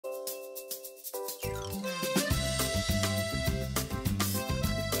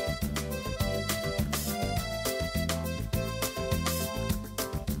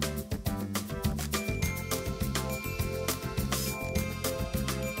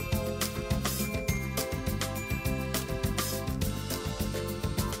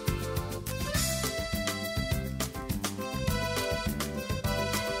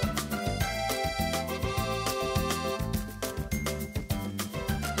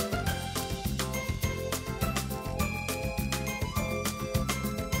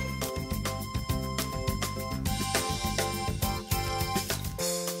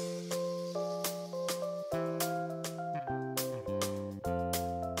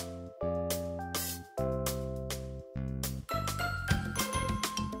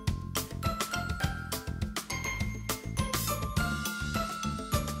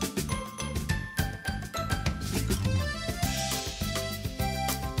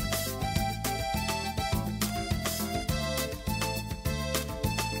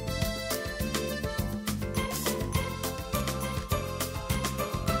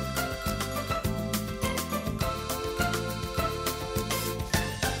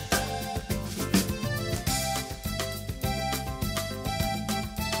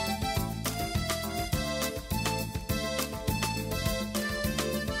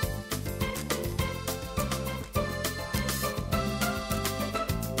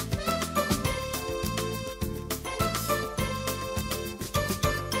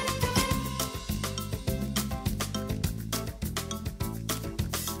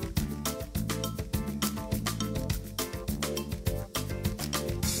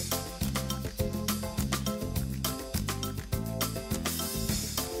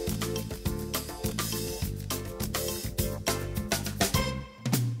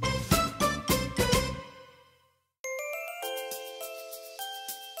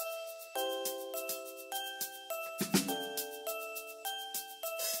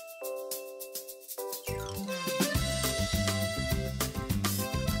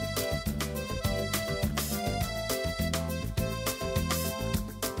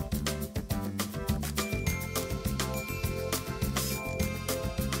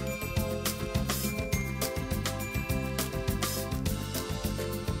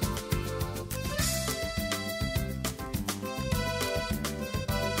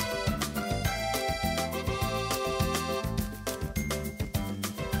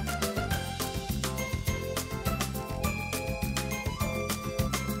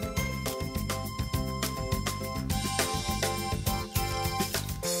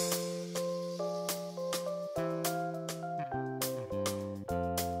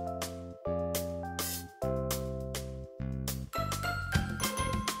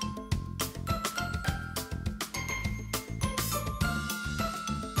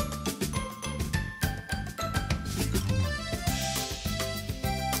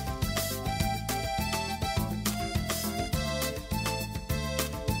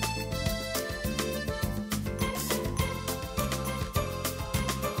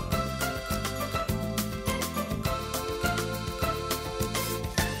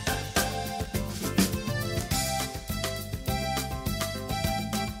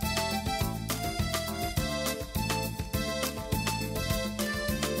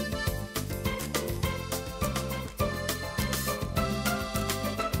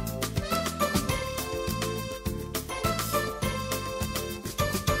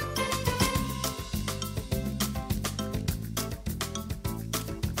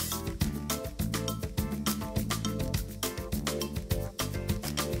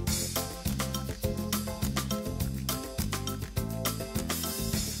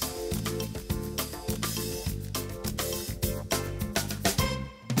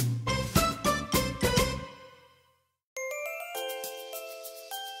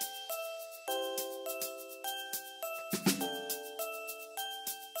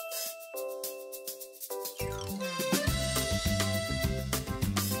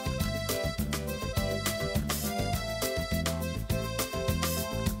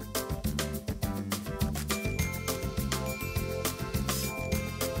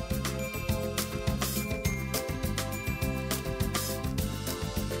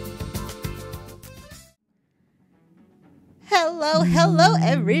Hello, hello,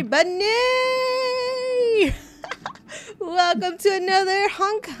 everybody! Welcome to another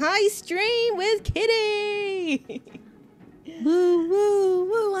Honkai stream with Kitti! Woo,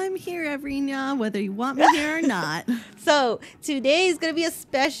 woo, woo, I'm here every now, whether you want me here or not. So, today is going to be a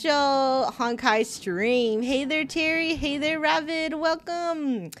special Honkai stream. Hey there, Terry. Hey there, Ravid.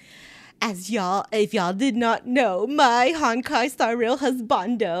 Welcome! If y'all did not know, my Honkai Star Rail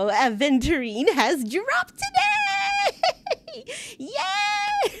husbando, Aventurine, has dropped today!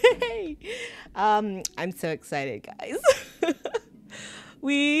 Yay! I'm so excited, guys.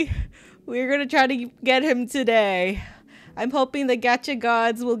 We're gonna try to get him today. I'm hoping the gacha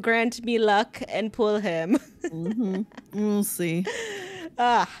gods will grant me luck and pull him. We'll see.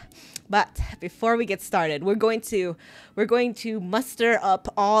 But before we get started, we're going to muster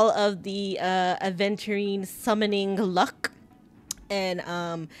up all of the Aventurine summoning luck, and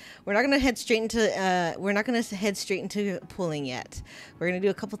we're not gonna head straight into pulling yet. We're gonna do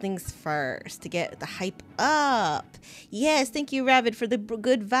a couple things first to get the hype up. Yes, thank you, Rabbit, for the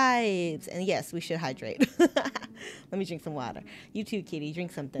good vibes. And yes, we should hydrate. Let me drink some water. You too, Kitty,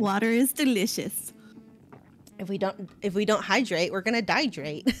 drink something. Water is delicious. If we don't hydrate, we're gonna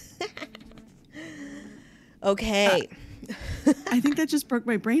dehydrate. Okay. I think that just broke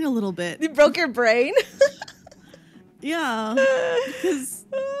my brain a little bit. You broke your brain? Yeah, because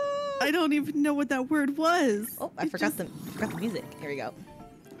I don't even know what that word was. Oh, I forgot the music. Here we go.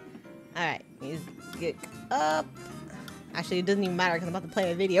 All right, music up. Actually, it doesn't even matter because I'm about to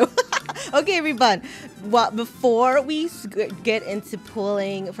play a video. Okay, everyone. Well, before we get into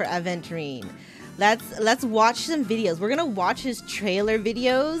pulling for Aventurine, let's watch some videos. We're gonna watch his trailer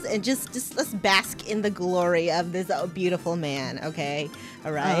videos and just let's bask in the glory of this beautiful man. Okay,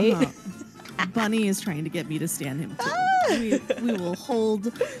 all right. Bunny is trying to get me to stand him too. We will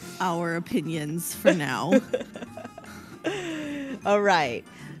hold our opinions for now. All right,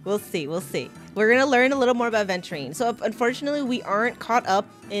 we'll see. We're gonna learn a little more about Aventurine. So unfortunately, we aren't caught up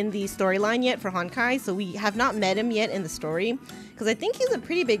in the storyline yet for Honkai, so we have not met him yet in the story. Because I think he's a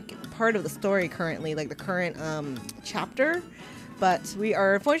pretty big part of the story currently, like the current chapter. But we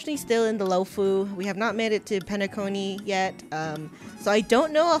are unfortunately still in the Lofu. We have not made it to Penacony yet. So I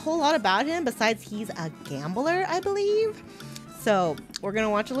don't know a whole lot about him besides he's a gambler, I believe. So we're going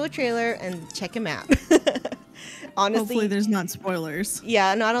to watch a little trailer and check him out. Honestly, hopefully there's not spoilers.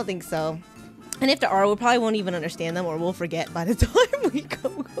 Yeah, no, I don't think so. And if there are, we probably won't even understand them or we'll forget by the time we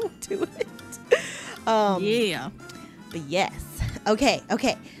go to it. Yeah. But yes. Okay.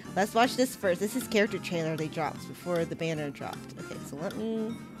 Let's watch this first. This is character trailer they dropped before the banner dropped. Okay, so let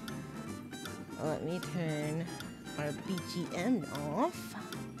me turn our BGM off.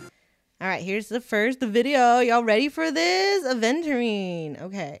 All right, here's the video. Y'all ready for this? Aventurine.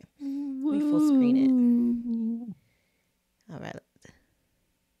 Okay. Let me full screen it. All right.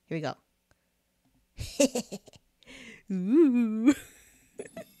 Here we go. Ooh.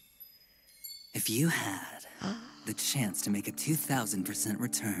 If you had the chance to make a 2,000%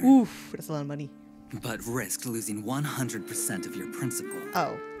 return. Oof, that's a lot of money. But risked losing 100% of your principal.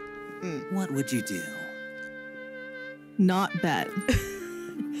 Oh. What would you do? Not bet.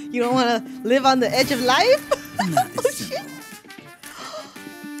 You don't want to live on the edge of life? Not this simple.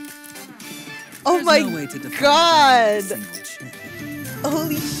 Oh my god!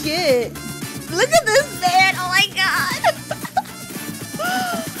 Holy shit! Look at this man! Oh my god!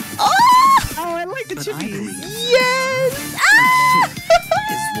 Oh! Oh, I like the chippies. Yes!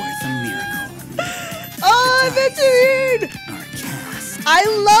 Is worth a miracle. Oh, Aventurine! Our cast. I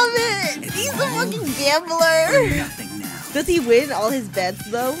love it! He's a fucking gambler! Nothing now. Does he win all his bets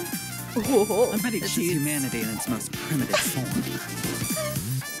though? I bet he This is cheats. humanity in its most primitive form.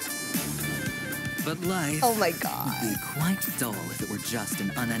 But life Oh my god. would be quite dull if it were just an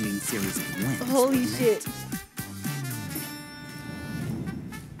unending series of wins. Holy wouldn't shit. it?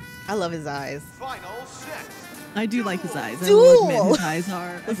 I love his eyes. Final six. I do like his eyes. Duel. I will admit his eyes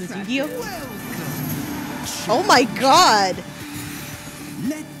are This is attractive. Yu-Gi-Oh! Oh my god!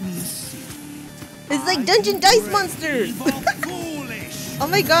 Let me see. It's like Dungeon Dice Monsters! Foolish. Oh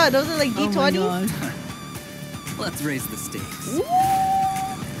my god, those are like Oh my D20s? gosh. Let's raise the stakes. Woo!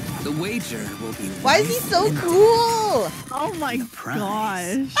 The wager will be. Why is he life so and cool? Oh my The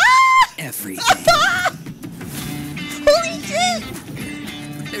prize. gosh. Ah! Everything. Holy shit!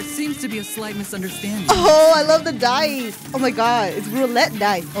 There seems to be a slight misunderstanding. Oh, I love the dice. Oh my god, it's roulette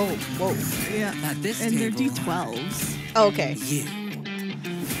dice. Oh, whoa. Yeah. At this And they're table, D12s. Oh, okay. You,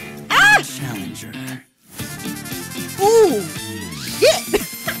 Ah! the challenger, Ooh! Shit!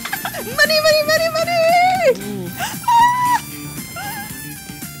 money! Ooh. Ah!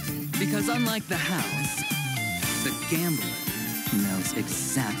 Because unlike the house, The gambler knows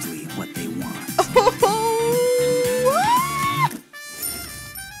exactly what they want.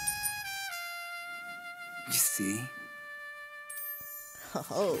 You see?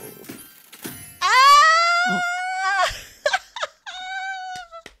 Oh.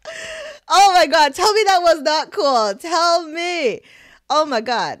 Oh my god, tell me that was not cool. Tell me. Oh my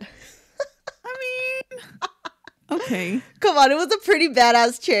god. I mean, okay. Come on, it was a pretty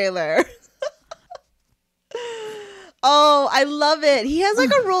badass trailer. Oh, I love it. He has like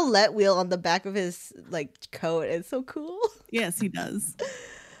a roulette wheel on the back of his like coat. It's so cool. Yes, he does.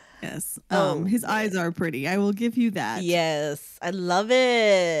 Yes. Oh, His eyes are pretty. I will give you that. Yes, I love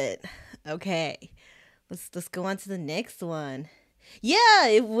it. Okay. Let's go on to the next one. Yeah,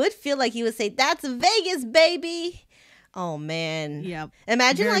 it would feel like he would say, "That's Vegas, baby." Oh man. Yeah.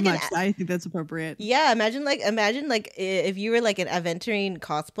 Imagine Very like much. I think that's appropriate. yeah, imagine like if you were like an Aventurine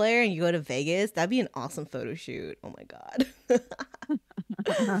cosplayer and you go to Vegas, that'd be an awesome photo shoot. Oh my god.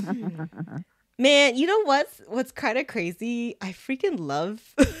 Man, you know what's kind of crazy? I freaking love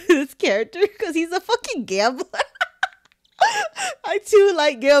this character because he's a fucking gambler. I too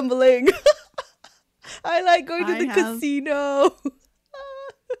like gambling. I like going to the casino.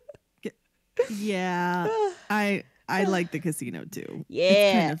 Yeah. I like the casino too. Yeah.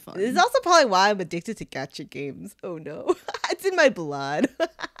 It's kind of fun. This is also probably why I'm addicted to gacha games. Oh no. It's in my blood.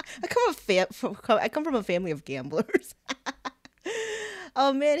 I come from a family of gamblers.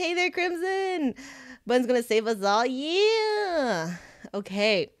 Oh man, hey there, Crimson. Bun's gonna save us all. Yeah.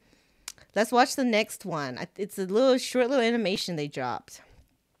 Okay. Let's watch the next one. It's a short little animation they dropped.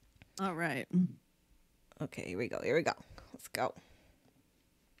 All right. Okay, here we go. Let's go.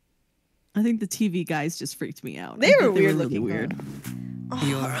 I think the TV guys just freaked me out. They were really weird looking. weird.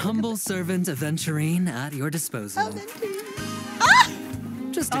 Your humble servant, Aventurine, at your disposal.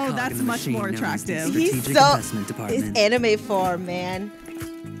 Just a cog that's in the much machine more known as the attractive. He's Strategic so Investment his Department. anime form, man.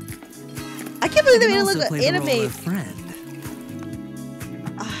 I can't believe they made it Also look play the role anime. of friend.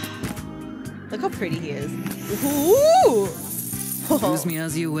 Look how pretty he is. Ooh. Use me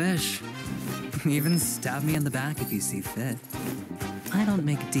as you wish. Even stab me in the back if you see fit. I don't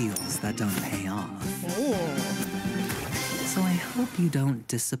make deals that don't pay off. So I hope you don't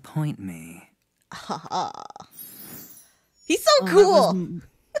disappoint me. He's so cool.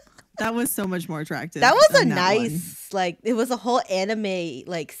 That was so much more attractive. That was a than that nice, like, it was a whole anime,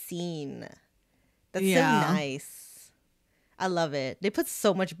 like, scene. That's so nice. I love it. They put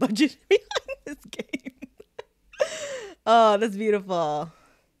so much budget behind this game. Oh, that's beautiful.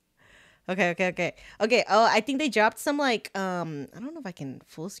 Okay. Oh, I think they dropped some, like, I don't know if I can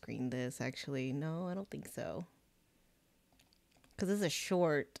full screen this, actually. No, I don't think so. Because this is a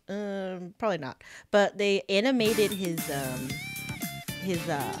short. Probably not. But they animated his, I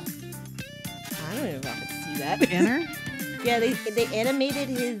don't even know if I can see that. Banner? Yeah, they animated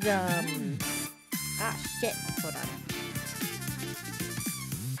his, shit. Hold on.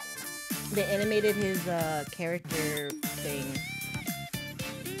 They animated his, character thing.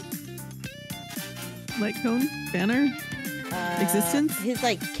 Light cone? Banner? Existence? His,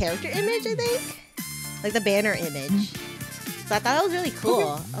 like, character image, I think? Like, the banner image. So I thought that was really cool.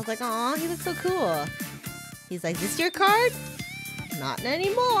 Okay. I was like, aw, he looks so cool. He's like, this your card? Not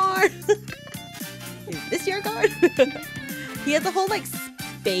anymore. Is this your card? He has a whole, like,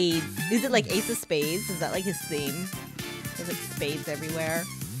 spades. Is it, like, Ace of Spades? Is that, like, his theme? There's, like, spades everywhere.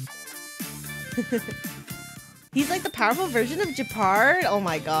 He's like the powerful version of Japard. Oh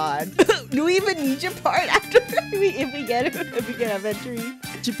my god. Do we even need Japard after if we get Aventurine?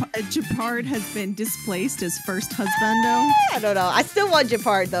 Japard has been displaced as first husbando. I don't know. I still want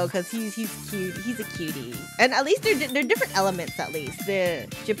Japard though because he's cute. He's a cutie. And at least they're different elements. At least the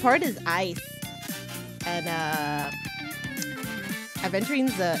Japard is ice, and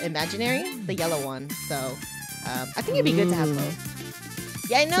Aventurine's imaginary, the yellow one. So I think it'd be good to have both.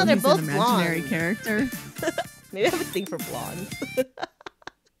 Yeah, I know, So they're he's both an imaginary blonde. character. Maybe I have a thing for blondes.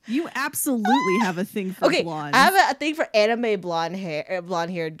 You absolutely have a thing for Okay, blondes. I have a thing for anime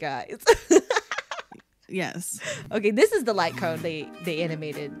blonde-haired guys. Yes. Okay, this is the light cone they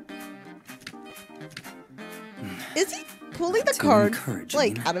animated. Is he pulling the Too card encouraging.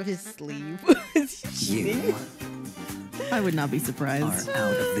 like out of his sleeve? Is he cheating? You I would not be are surprised.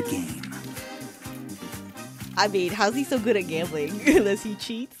 out of the game. I mean, how's he so good at gambling unless he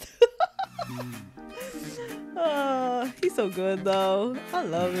cheats? He's so good though. I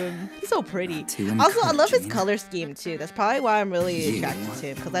love him. He's so pretty. Too Also, I love his encouraging. color scheme too. That's probably why I'm really You attracted to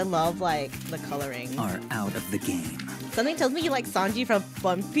him because I love like the coloring. Are out of the game. Something tells me you like Sanji from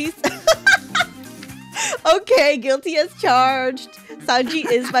One Piece. Okay, guilty as charged. Sanji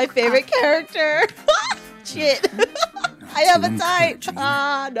is my favorite character. shit. I have a Too type. encouraging.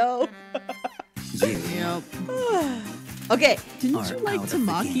 Ah, no. You Yep. Okay. Didn't Are you like out of the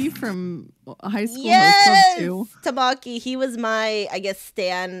Tamaki game. from high school host Yes, club too? Tamaki. He was my, I guess,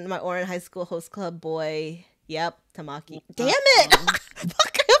 Stan, my Orin High School host club boy. Yep, Tamaki. Damn it!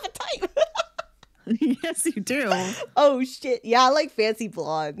 Fuck, I have a type. Yes, you do. Oh shit! Yeah, I like fancy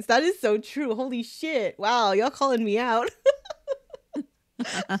blondes. That is so true. Holy shit! Wow, y'all calling me out.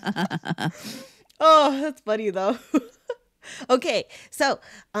 Oh, that's funny though. Okay, so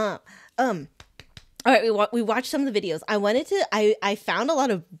all right, we watched some of the videos. I found a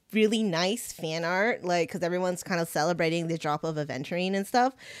lot of really nice fan art, like, because everyone's kind of celebrating the drop of Aventurine and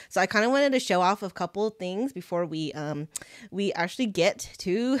stuff. So I kind of wanted to show off a couple of things before we actually get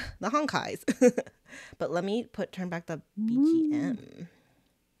to the Honkais. But let me turn back the BGM.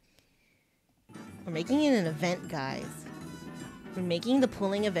 We're making it an event, guys. We're making the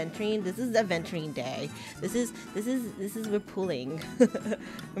pulling Aventurine. This is Aventurine Day. This is we're pulling.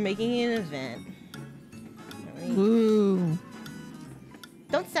 We're making it an event. Ooh.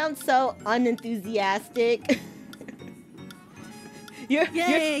 Don't sound so unenthusiastic.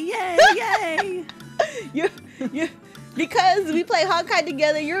 Yay! You're because we play Honkai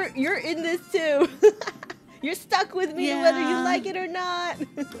together. You're in this too. You're stuck with me whether you Yeah. like it or not.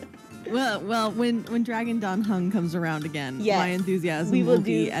 Well, when Dragon Dawn Hung comes around again, Yes, my enthusiasm we will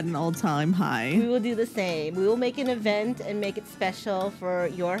be do- at an all-time high. We will do the same. We will make an event and make it special for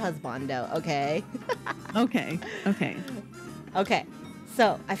your husbando. Okay. Okay. Okay,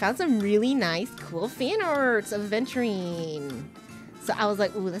 so I found some really nice, cool fan arts of Aventurine. So I was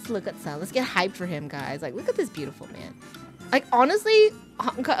like, ooh, let's look at some. Let's get hyped for him, guys. Like, look at this beautiful man. Like, honestly,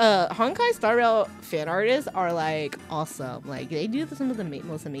 Honkai Star Rail fan artists are, like, awesome. Like, they do some of the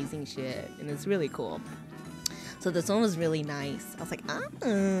most amazing shit, and it's really cool. So this one was really nice. I was like,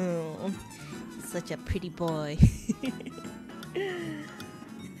 oh, he's such a pretty boy. And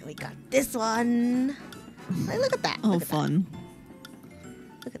then we got this one. Like, look at that. Oh, Look at that. fun.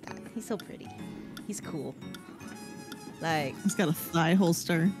 Look at that. He's so pretty. He's cool. Like, He's got a thigh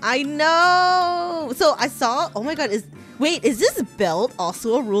holster. I know. So I saw. Oh my god. Is this belt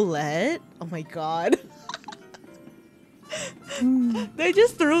also a roulette? Oh my god. They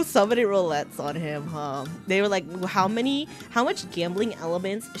just threw so many roulettes on him, huh? They were like, how much gambling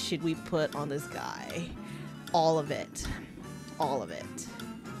elements should we put on this guy? All of it. All of it.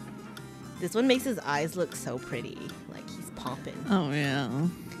 This one makes his eyes look so pretty. Like, he's popping. Oh yeah.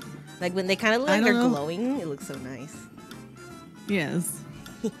 Like, when they kind of look I like don't they're know. glowing, it looks so nice. Yes.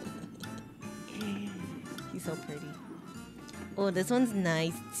 He's so pretty. Oh, this one's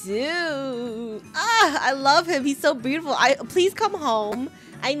nice too. Ah, I love him. He's so beautiful. Please come home.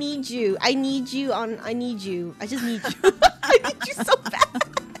 I need you. I need you. I just need you. I need you so bad.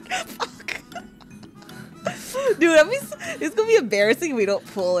 Fuck. Dude, it's gonna be embarrassing if we don't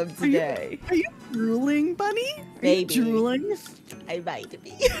pull him today. Are you drooling, Bunny? Are Maybe. you drooling? I might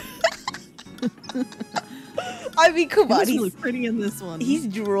be. I mean, come He on. looks really pretty in this one. He's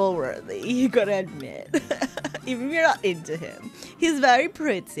drool worthy, you gotta admit. Even if you're not into him. He's very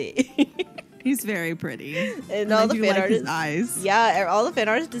pretty. He's very pretty. And all I the do fan like his artists. eyes. Yeah, all the fan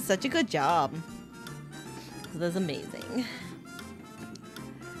artists did such a good job. So that's amazing.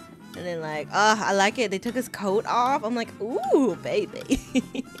 And then like, I like it. They took his coat off. I'm like, ooh, baby.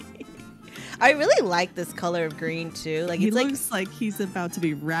 I really like this color of green too. Like, He it's like, looks like he's about to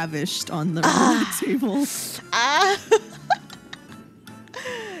be ravished on the roulette table. ah.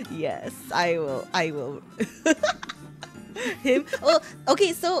 Yes, I will. Him. Well,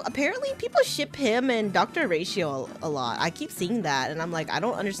 okay. So apparently people ship him and Dr. Ratio a lot. I keep seeing that, and I'm like, I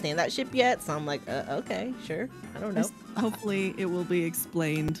don't understand that ship yet. So I'm like, okay, sure. I don't know. Hopefully it will be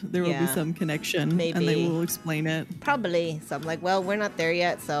explained. There will be Yeah. some connection. And Maybe. they will explain it. Probably. So I'm like, well, we're not there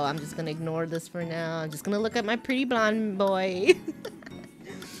yet, so I'm just gonna ignore this for now. I'm just gonna look at my pretty blonde boy.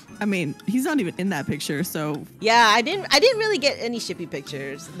 I mean, he's not even in that picture, so Yeah, I didn't really get any shippy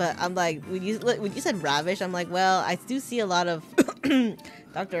pictures, but I'm like, when you said ravish, I'm like, well, I do see a lot of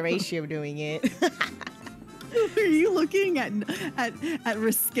Dr. Ratio doing it. are you looking at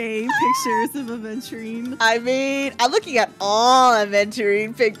risque pictures of Aventurine? I mean, I'm looking at all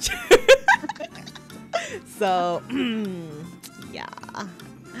Aventurine pictures. So, yeah.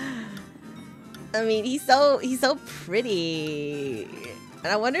 I mean, he's so pretty.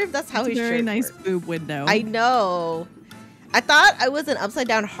 And I wonder if that's how It's a his very shirt nice works. boob window. I know. I thought I was an upside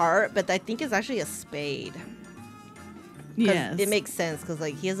down heart, but I think it's actually a spade. 'Cause Yes. it makes sense because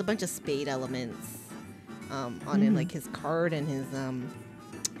like he has a bunch of spade elements on him, like his card and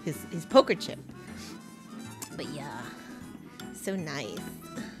his poker chip. But yeah, so nice.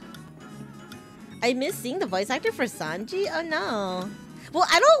 I miss seeing the voice actor for Sanji. Oh no. Well,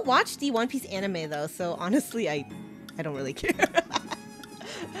 I don't watch the One Piece anime though, so honestly, I don't really care.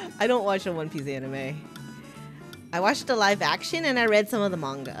 I don't watch the One Piece anime. I watched the live action and I read some of the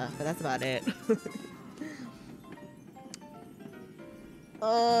manga, but that's about it.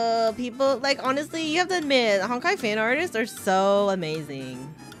 People, like, honestly, you have to admit, Honkai fan artists are so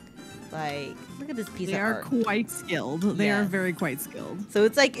amazing. Like, look at this piece of art. They are quite skilled. They are very quite skilled. So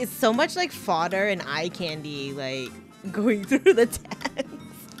it's like, it's so much like fodder and eye candy, like, going through the text.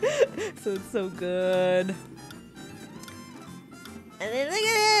 So it's so good. And then look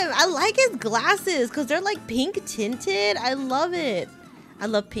at him. I like his glasses because they're like pink tinted. I love it. I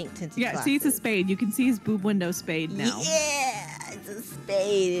love pink tinted glasses. See, it's a spade. You can see his boob window spade now. Yeah, it's a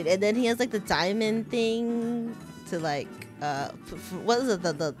spade. And then he has like the diamond thing to like, what is it?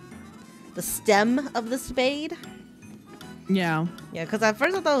 The stem of the spade? Yeah. Yeah, because at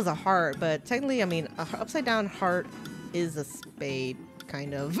first I thought it was a heart, but technically, I mean, an upside down heart is a spade,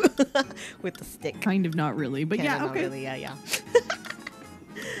 kind of, with the stick. Kind of, not really, but yeah, okay. Really, yeah.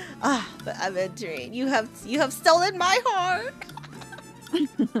 But Aventurine, you have stolen my heart.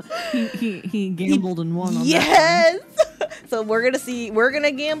 he gambled and won on that one. So we're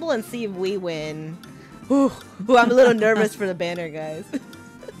gonna gamble and see if we win. Ooh, I'm a little nervous for the banner, guys.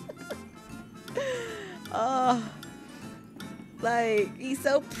 Like, he's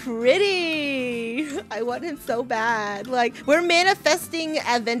so pretty. I want him so bad. Like, we're manifesting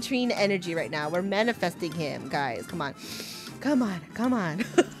Aventurine energy right now. We're manifesting him, guys. Come on. Come on. Come on.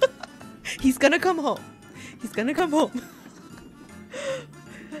 He's gonna come home. He's gonna come home.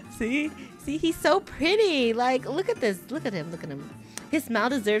 See? See, he's so pretty. Like, look at this. Look at him. Look at him. His smile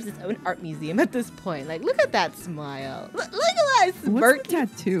deserves its own art museum at this point. Like, look at that smile. Look at that smirky. What's the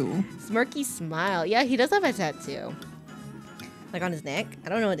tattoo? Smirky smile. Yeah, he does have a tattoo. Like on his neck. I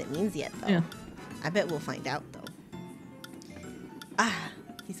don't know what it means yet, though. Yeah. I bet we'll find out, though.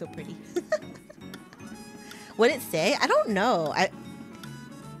 He's so pretty. What'd it say? I don't know.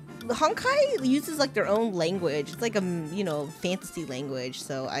 Honkai uses like their own language. It's like a, fantasy language.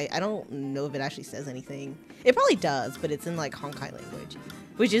 So I don't know if it actually says anything. It probably does, but it's in like Honkai language,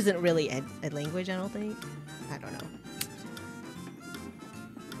 which isn't really a language, I don't think. I don't know.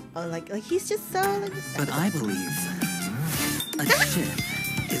 Oh, like he's just so like. But I believe a ship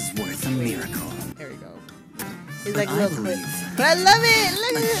is worth a miracle. There we go. It's like a little clip. But I love it.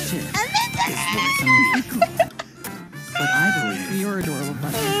 Look at ship is worth a miracle. But I believe you're adorable.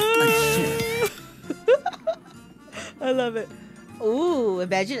 A ship. I love it. Ooh,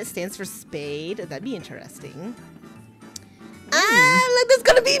 imagine it stands for spade. That'd be interesting. Look, that's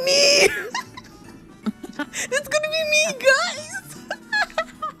gonna be me. That's gonna be me, guys.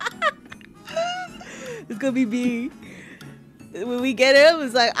 It's gonna be me. When we get him,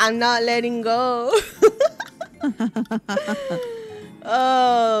 it's like, I'm not letting go.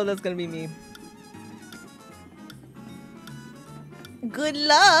 Oh, that's gonna be me. Good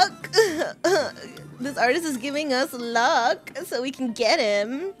luck. This artist is giving us luck so we can get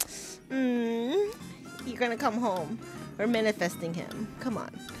him. You're gonna come home. We're manifesting him. Come on.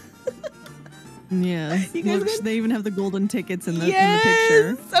 Yeah. Look, they even have the golden tickets in the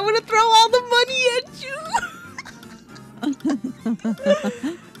picture. I'm gonna throw all the money at you.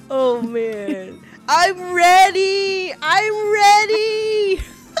 Oh man. I'm ready. I'm ready.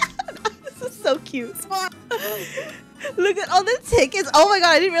 This is so cute. Look at all the tickets. Oh my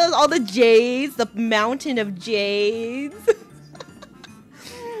god, I didn't realize all the jades. The mountain of jades.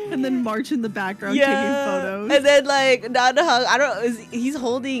 And then March in the background taking photos. And then like Nana, I don't know, he's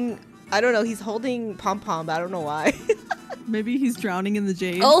holding, I don't know, he's holding Pom Pom, but I don't know why. Maybe he's drowning in the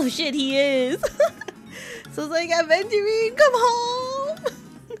jade. Oh shit, he is. So it's like, Aventurine, come home.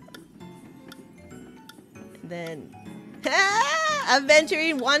 And then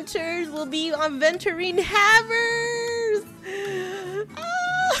Aventurine wanters will be Aventurine havers.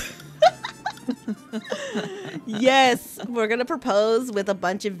 Yes, we're gonna propose with a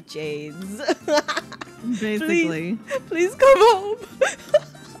bunch of jades. Basically. Please come home.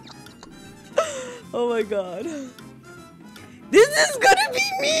 Oh my god. This is gonna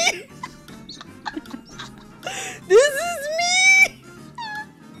be me. This is me.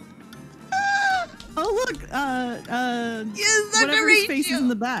 Oh look, yes, whatever's face is in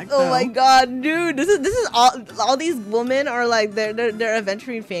the back. Oh my god, dude, this is all these women are like they're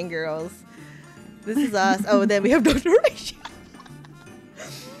Aventurine fangirls. This is us. Oh, and then we have Dr. Rachel.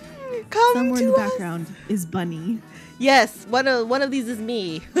 Come somewhere to in the us. background is Bunny. Yes, one of these is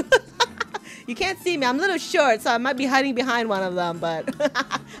me. You can't see me. I'm a little short, so I might be hiding behind one of them, but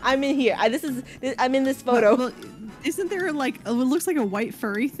I'm in here. I'm in this photo. Well, Isn't there like it looks like a white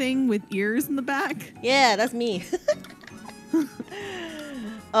furry thing with ears in the back? Yeah, that's me.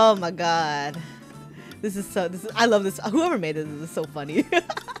 Oh my god. I love this. Whoever made this is so funny.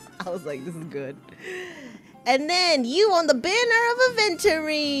 I was like, this is good. And then you on the banner of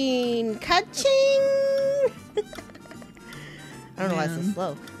Aventurine. Ka-ching! I don't know why it's so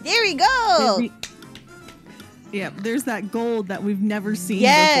slow. There we go! Yeah, there's that gold that we've never seen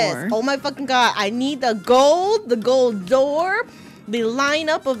Yes! before. Oh my fucking god. I need the gold door, the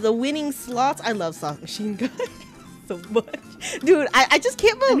lineup of the winning slots. I love slot machine guys so much. Dude, I just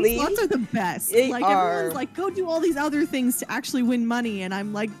can't believe. Penny slots are the best. They like are. everyone's like, go do all these other things to actually win money, and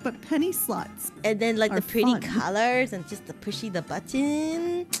I'm like, but penny slots. And then like are the pretty fun. colors and just the pushy the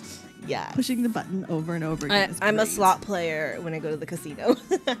button. Yeah. Pushing the button over and over again. I'm a great. slot player when I go to the casino.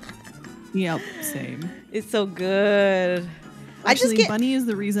 Yep, same. It's so good. I Actually, just get. Bunny is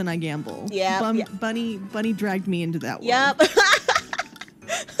the reason I gamble. Yeah, yeah. Bunny dragged me into that world. Yep.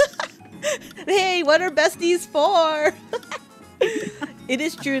 Hey, what are besties for? It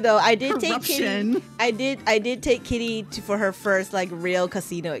is true though. I did take Kitty. Corruption. I did take Kitty for her first like real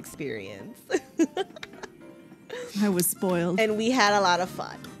casino experience, I was spoiled. and we had a lot of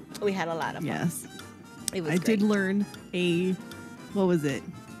fun. Yes. It was. I great. did learn what was it?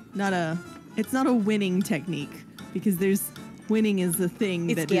 It's not a winning technique because winning is the thing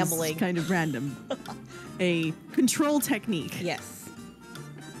It's that gambling. is kind of random. A control technique. Yes.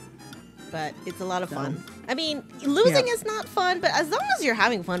 But it's a lot of So, fun. I mean, losing yeah. is not fun, but as long as you're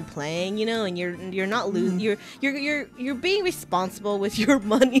having fun playing, you know, and you're not losing, you're being responsible with your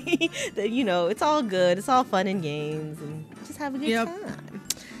money. That it's all good. It's all fun and games, and just have a good Yep. time.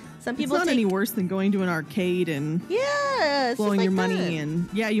 Some It's people not any worse than going to an arcade and yeah, blowing your money, that. and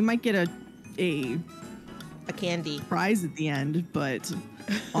yeah, you might get a A candy. prize at the end, but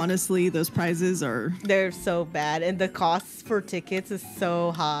honestly, those prizes are They're so bad, and the costs for tickets is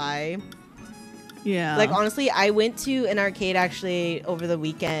so high. yeah. Like honestly, I went to an arcade actually over the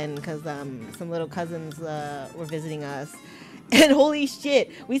weekend because some little cousins were visiting us, and holy shit,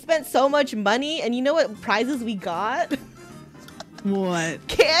 we spent so much money, and you know what prizes we got? What?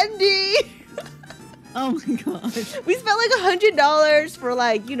 Candy. Oh my god. We spent like $100 for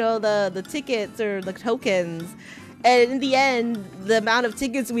like the tickets or the tokens, and in the end, the amount of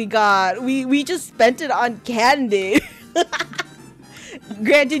tickets we got, we just spent it on candy.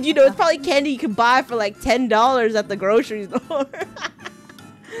 Granted, it's probably candy you could buy for like $10 at the grocery store.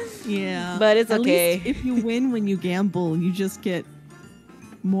 Yeah. But it's At okay. least if you win when you gamble, you just get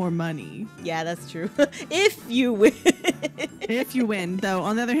more money. Yeah, that's true. If you win. If you win, though,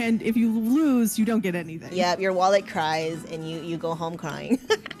 on the other hand, if you lose, you don't get anything. Yeah, your wallet cries and you go home crying.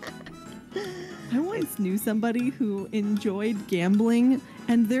 I once knew somebody who enjoyed gambling,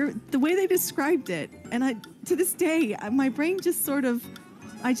 and the way they described it, and to this day, my brain just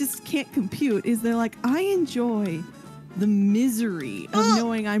I just can't compute, is they're like, I enjoy the misery of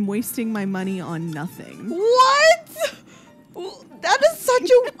knowing I'm wasting my money on nothing. What? That is such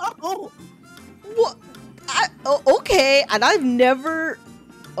a... Oh, What? Okay, and I've never...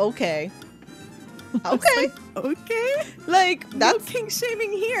 Okay. Okay. okay. Like, No that's... king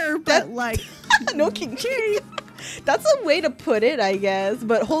shaming here, that- but like, No king shame. That's a way to put it, I guess.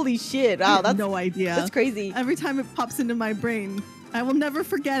 But holy shit. I Wow, have that's... no idea. That's crazy. Every time it pops into my brain, I will never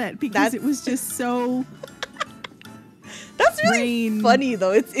forget it because it was just so... That's really brain. funny,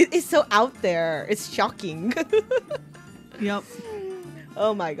 though. It's so out there. It's shocking. Yep.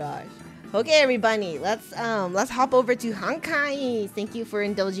 Oh my gosh. Okay, everybody, let's hop over to Honkai. Thank you for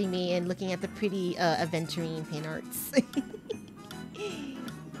indulging me and looking at the pretty Aventurine fan arts.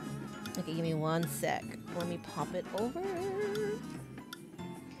 Okay, give me 1 sec. Let me pop it over.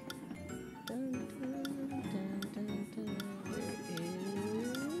 Dun, dun, dun, dun, dun. Where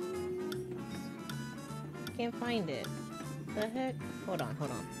is... Can't find it. The heck? Hold on.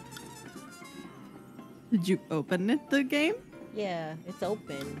 Did you open it, the game? Yeah, it's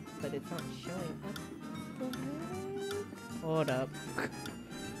open, but it's not showing. What the heck? Hold up.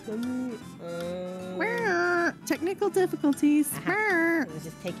 Let me, Technical difficulties. It was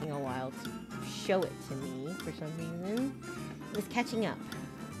just taking a while to show it to me for some reason. It was catching up.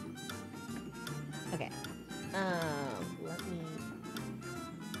 Okay. Let me...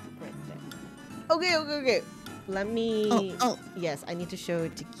 Right there. Okay. Let me... Oh. Yes, I need to show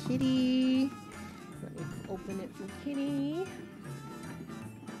it to Kitty. Let me open it for Kitty.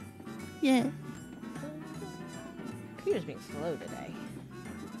 Yeah. Computer's being slow today.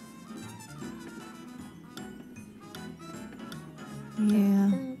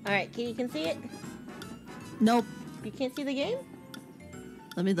 Yeah. Alright, Kitty, you can see it? Nope. You can't see the game?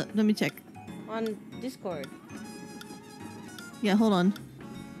 Let me check. On Discord. Yeah, hold on.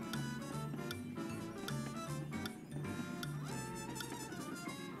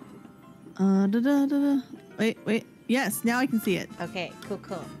 Wait. Yes, now I can see it. Okay, cool.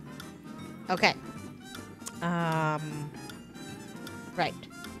 Okay. Right.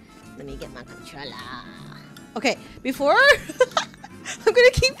 Let me get my controller. Okay, before I'm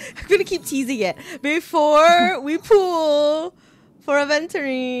gonna keep teasing it. Before we pull for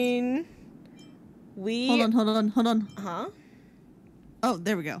Aventurine, Hold on. Huh? Oh,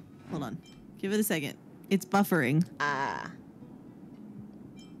 there we go. Hold on. Give it a second. It's buffering.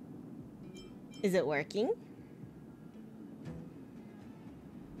 Is it working?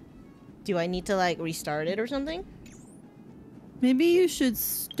 Do I need to like restart it or something? Maybe you should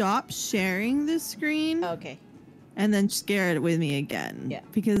stop sharing the screen. Okay. And then share it with me again. Yeah.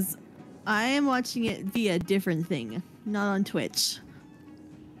 Because I am watching it via a different thing, not on Twitch.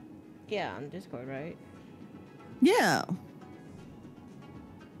 Yeah, on Discord, right? Yeah.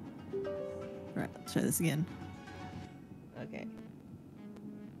 Alright, let's try this again. Okay.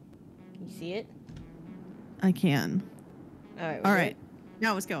 Can you see it? I can. Alright. Alright.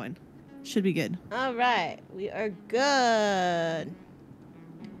 Now it's going. Should be good. Alright. We are good.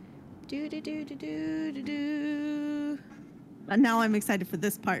 And now I'm excited for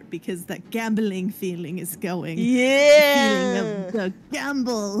this part because that gambling feeling is going. Yeah. The feeling of the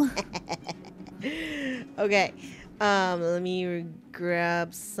gamble. Okay. Let me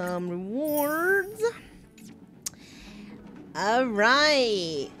grab some rewards. All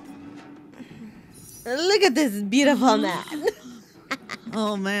right. Look at this beautiful man.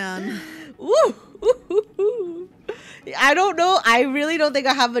 Oh man. Woo! I don't know. I really don't think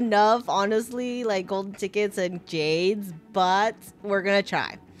I have enough, honestly, like golden tickets and jades, but we're gonna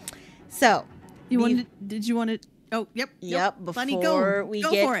try. So, Did you want to? Oh, yep. Before go. we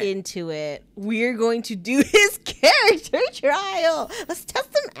Go get into it, we're going to do his character trial. Let's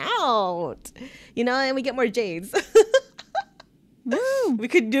test him out. You know, and we get more jades. Woo! We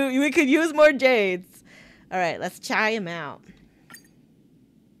could use more jades. All right, let's try him out.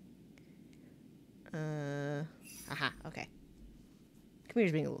 Okay.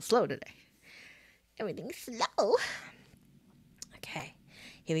 Computer's being a little slow today. Everything's slow. Okay.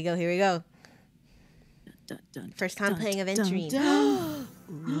 Here we go. First time playing Aventurine.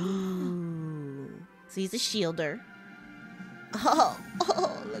 Ooh. So he's a shielder. Oh,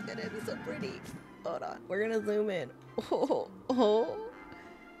 look at him. He's so pretty. Hold on. We're going to zoom in. Oh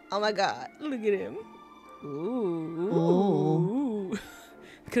my God. Look at him. Ooh.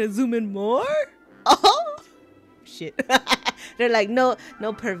 Can I zoom in more? Oh, shit. They're like, no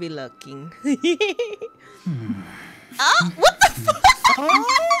pervy looking. Oh, what the fuck?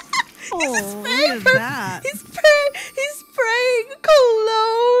 Look at that. He's spraying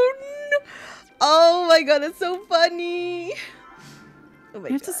cologne. Oh my God, that's so funny. Oh my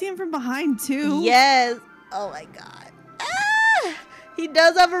You have to see him from behind too. Yes. Oh my God. He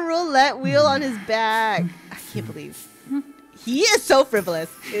does have a roulette wheel on his back. I can't believe. He is so frivolous.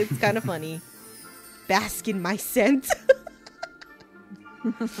 It's kind of funny. Bask in my scent.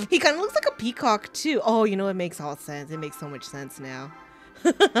 He kind of looks like a peacock too. Oh, you know, it makes all sense. It makes so much sense now.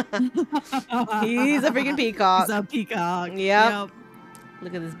 He's a freaking peacock. He's a peacock. Yep.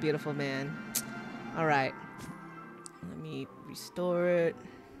 Look at this beautiful man. All right. Let me restore it.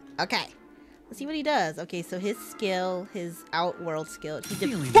 Okay. Let's see what he does. Okay, so his skill, his outworld skill. He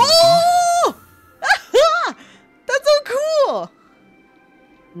did. Oh! That's so cool.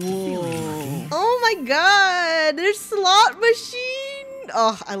 Whoa. Oh my God. There's slot machine.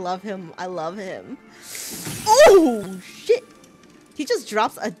 Oh, I love him. Oh, shit. He just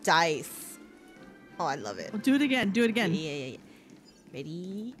drops a dice. Oh, I love it. Well, do it again. Yeah.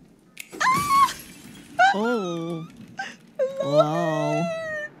 Ready? Oh. Wow.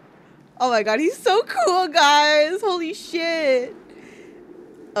 Oh my God, he's so cool, guys. Holy shit.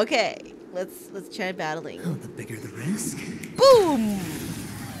 Okay, let's try battling. Oh, the bigger the risk. Boom!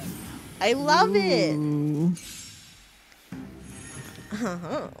 I love it. Ooh.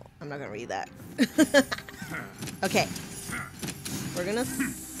 I'm not gonna read that. Okay. We're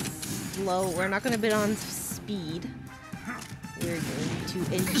not gonna bid on speed. We're going to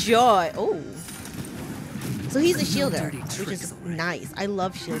enjoy. Oh. So he's a shielder, which is nice. I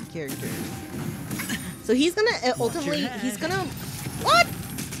love shield characters. So he's gonna ultimately, what?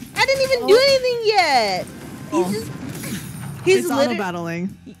 I didn't even do anything yet. He's auto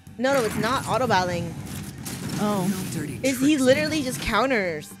battling. No, it's not auto battling. Oh. He literally just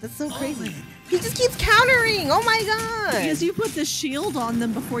counters. That's so crazy. He just keeps countering. Oh my God. Because you put the shield on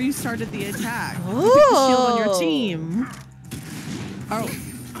them before you started the attack. Oh. You put the shield on your team.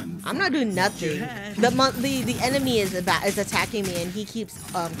 I'm I'm not doing nothing. The enemy is attacking me, and he keeps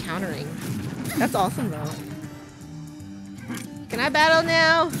countering. That's awesome though. Can I battle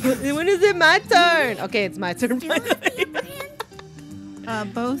now? When is it my turn? Okay, it's my turn.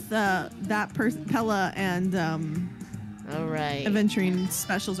 Both that person, Pella, and All right. Aventurine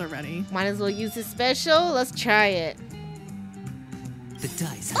specials are ready. Might as well use his special. Let's try it. The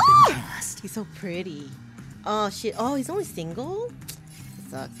dice have been cast. He's so pretty. Oh shit. Oh, he's only single?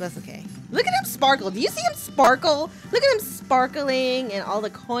 That sucks. That's okay. Look at him sparkle. Do you see him sparkle? Look at him sparkling and all the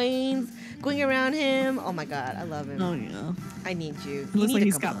coins going around him. Oh my god, I love him. Oh yeah. I need you. He looks like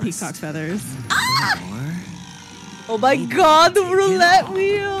he's come got on. peacock feathers. Oh my god, the roulette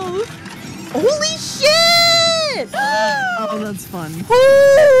wheel. Holy shit! Oh, that's fun.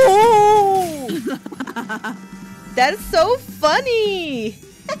 Oh! That's so funny.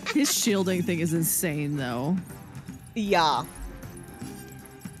 His shielding thing is insane, though. Yeah.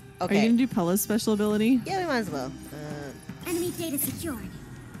 Okay. Are you gonna do Pella's special ability? Yeah, we might as well. Enemy data secured.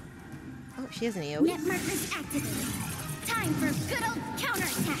 Oh, she has an AoE. Net markers activated. Time for good old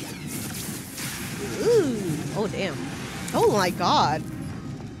counterattack. Ooh. Oh, damn. Oh my god.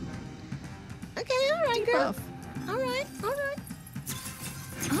 Okay, alright, girl. Rough. Alright, alright.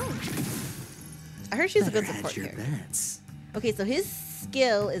 Oh, I heard she's a good Better support hedge your character. bets. Okay, so his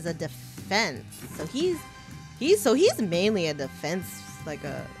skill is a defense. So he's mainly a defense, like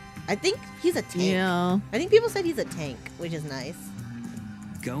a. I think he's a tank. Yeah. I think people said he's a tank, which is nice.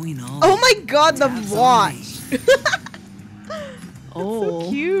 Going all Oh my god, the tabs on watch! me. Oh. So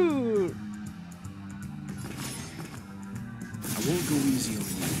cute. I won't go easy on you.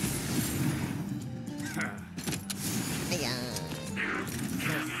 Yeah.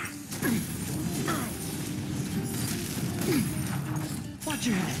 Watch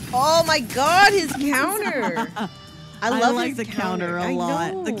your head. Oh my god, his counter! I love like his the counter a I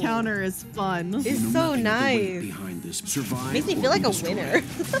lot. The know. counter is fun. It's You know so nothing of the weight nice. behind this. Survive Makes me or feel like be a destroyed. winner.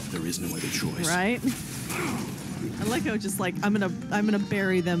 There is no other choice. Right? I like how it's just like I'm gonna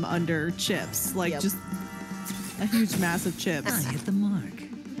bury them under chips. Like Yep. just a huge mass of chips. I hit the mark.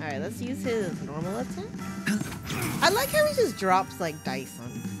 Alright, let's use his normal attack. I like how he just drops like dice on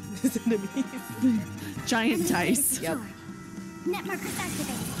his enemies. Giant dice. Yep. secured. Net markers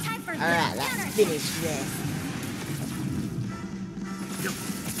activated. Time for Alright, good let's counterattack. finish this.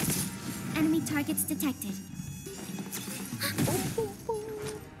 Enemy targets detected.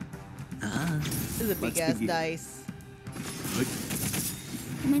 This is a big Let's ass begin. dice. But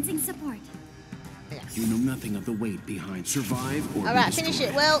Commencing support. you know nothing of the weight behind. Survive or be Alright, finish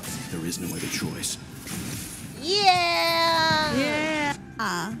it, destroyed. Wilt. There is no other choice. Yeah! Yeah.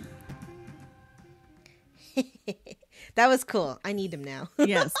 That was cool. I need him now.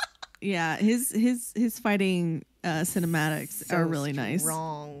 Yes. Yeah. His fighting cinematics So are really nice.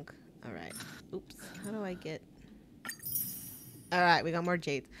 Strong. All right. Oops. How do I get? All right, we got more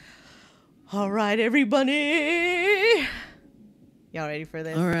jades. All right, everybody. Y'all ready for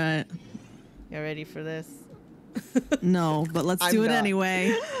this? All right. Y'all ready for this? No, but let's I'm do it not.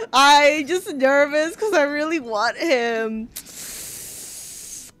 anyway. I just nervous because I really want him.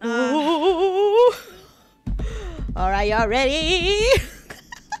 Ooh. All right, y'all ready?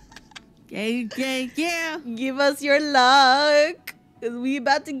 Yeah. Give us your luck. Cause we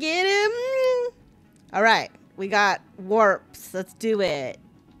about to get him. All right, we got warps. Let's do it.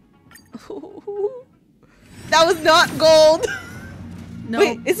 That was not gold. No.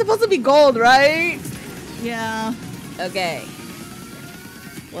 Wait, it's supposed to be gold, right? Yeah. Okay.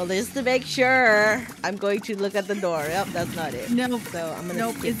 Well, just to make sure, I'm going to look at the door. Yep, that's not it. Nope. So I'm gonna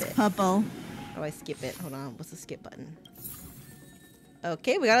Nope. skip It's it. purple. How do I skip it? Hold on. What's the skip button?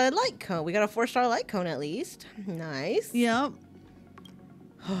 Okay, we got a light cone. We got a 4-star light cone at least. Nice. Yep.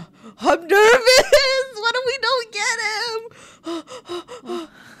 I'm nervous. What if we don't get him?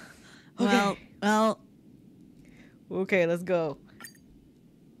 Okay. Well. Okay, let's go.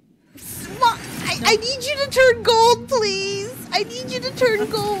 I need you to turn gold, please. I need you to turn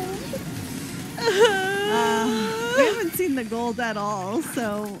gold. We haven't seen the gold at all,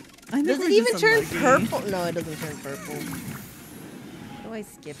 so I think Does we're it even just turn unlucky. purple? No, it doesn't turn purple. How do I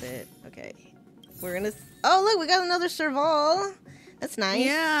skip it? Okay. We're gonna. Oh, look, we got another Serval. That's nice.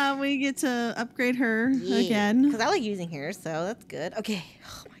 Yeah, we get to upgrade her again. Because I like using her, so that's good. Okay.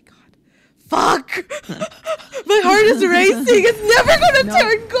 Oh my god. Fuck! My heart is racing. It's never gonna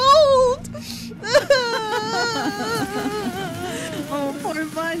turn gold. Oh, poor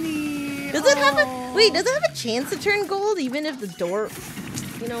bunny. Does it have a wait? Does it have a chance to turn gold even if the door?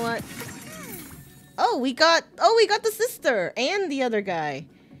 You know what? Oh, we got the sister and the other guy.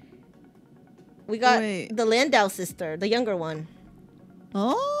 We got Wait. the Landau sister, the younger one.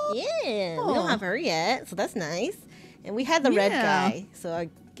 Oh. Yeah, we don't have her yet, so that's nice. And we had the red Yeah. guy, so I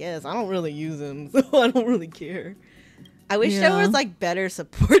guess I don't really use him, so I don't really care. I wish there was like better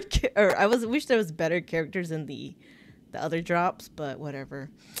support, or wish there was better characters in the other drops, but whatever.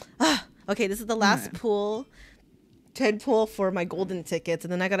 Okay, this is the last pool, 10 pool for my golden tickets,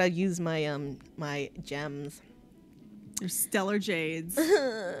 and then I gotta use my my gems. Your stellar jades.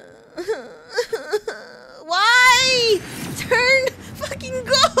 Why? Turn fucking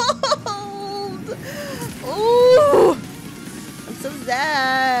gold! Oh, I'm so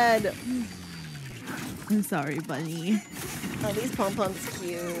sad. I'm sorry, bunny. Oh, these pom-poms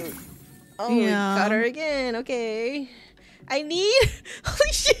cute. Oh, Yeah. we got her again. Okay. I need...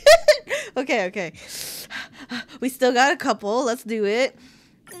 Holy shit! Okay, okay. We still got a couple. Let's do it.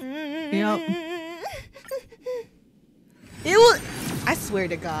 Yep. It will... I swear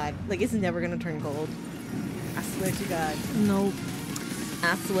to God. Like, it's never gonna turn gold. I swear to God. Nope.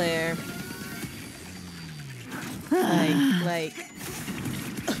 I swear. like...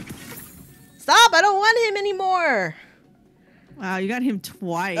 Stop! I don't want him anymore! Wow, you got him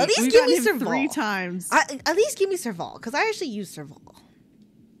twice. At least We give got me him Serval. 3 times. At least give me Serval, because I actually use Serval.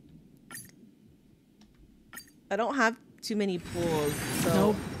 I don't have too many pools, so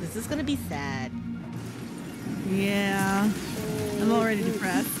Nope. this is gonna be sad. Yeah. I'm already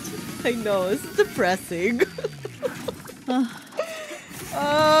depressed. I know, this is depressing.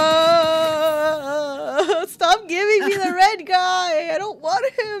 Stop giving me the red guy. I don't want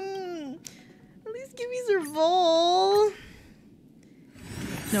him. At least give me Serval.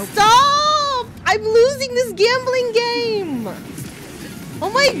 Nope. Stop! I'm losing this gambling game. Oh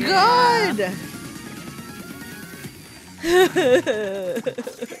my god.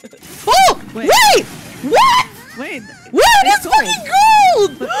 Oh! Wait. Wait! What? Wait. Wait, it's gold. fucking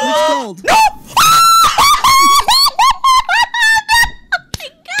gold! Which gold? No!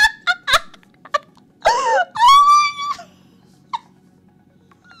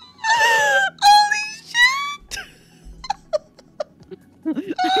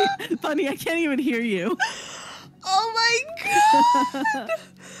 Bunny, I can't even hear you. Oh my god!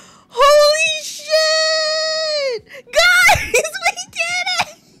 Holy shit! Guys, we did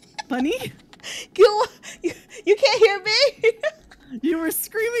it! Bunny, You can't hear me? you were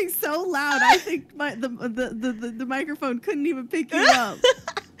screaming so loud. I think the microphone couldn't even pick you up.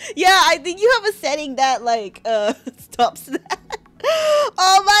 Yeah, I think you have a setting that like stops that.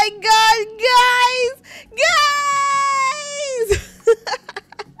 Oh my god, guys!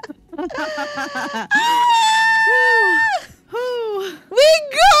 We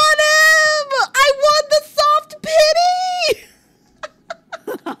got him! I won the soft pity!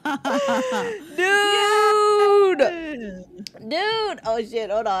 Dude! Dude! Oh shit,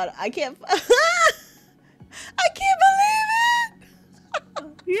 hold on. I can't I can't believe it!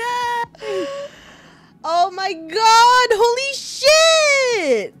 Yeah. Oh my god! Holy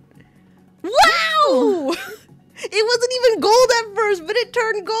shit! Wow! It wasn't even gold at first, but it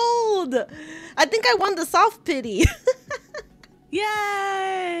turned gold. I think I won the soft pity.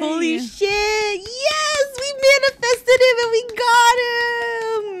 Yay! Holy shit! Yes! We manifested him and we got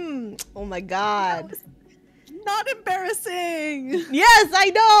him! Oh my god. Not embarrassing. Yes,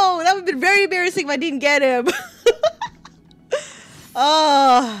 I know! That would have been very embarrassing if I didn't get him.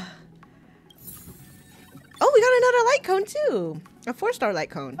 Oh, we got another light cone too. A 4-star light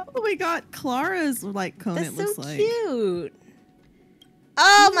cone. Oh, we got Clara's light cone, That's it looks so like. cute.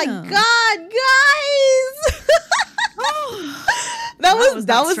 Oh my Yeah. god, guys! that was was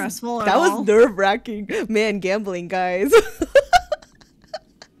not stressful at all. was nerve-wracking. Man, gambling, guys.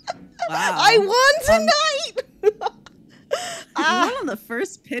 Wow. I won tonight. You won on the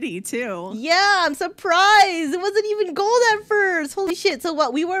first pity too. Yeah, I'm surprised. It wasn't even gold at first. Holy shit. So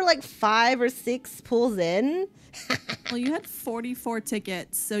what? We were like 5 or 6 pulls in. Well, you had 44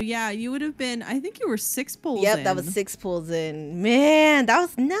 tickets, so yeah, you would have been. I think you were 6 pulls. Yep, in. that was 6 pulls in. Man, that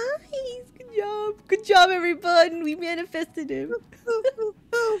was nice. Good job. Good job, everyone. We manifested him.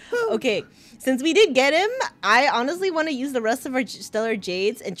 Okay, since we did get him, I honestly want to use the rest of our stellar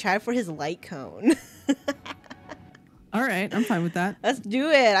jades and try for his light cone. All right, I'm fine with that. Let's do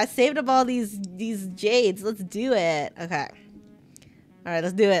it. I saved up all these jades. Let's do it. Okay. All right,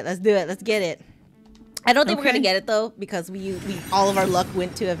 let's do it. Let's do it. Let's get it. I don't think we're Okay. gonna get it though because we all of our luck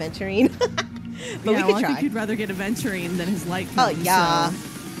went to Aventurine. But yeah, we could well, I try. think you'd rather get Aventurine than his light Oh cone. yeah. So.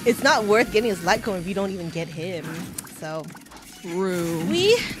 It's not worth getting his light cone if you don't even get him. So True.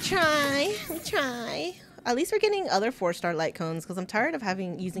 we try. At least we're getting other 4-star light cones because I'm tired of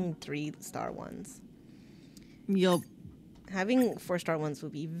using 3-star ones. Yup. Having 4-star ones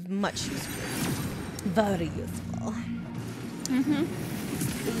would be much useful. Very useful.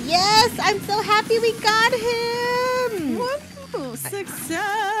 Yes, I'm so happy we got him. Woo! Success!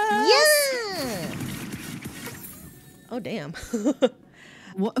 Yeah. Oh, damn.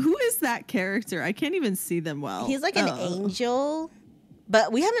 Who is that character? I can't even see them well. He's like an angel,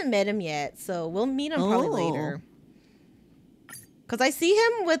 but we haven't met him yet, so we'll meet him probably later. Because I see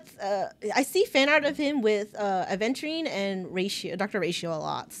him with, I see fan art of him with Aventurine and Dr. Ratio a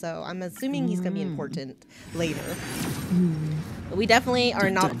lot, so I'm assuming he's going to be important later. But we definitely are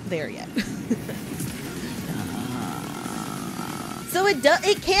not there yet. So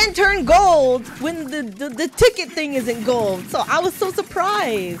it can turn gold when the ticket thing isn't gold. So I was so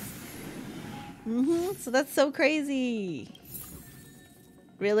surprised. So that's so crazy.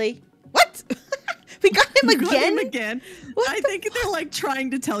 Really? What? We got him again? I think they're like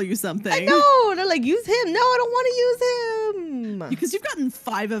trying to tell you something. I know. They're like, use him. No, I don't want to use him. Because you've gotten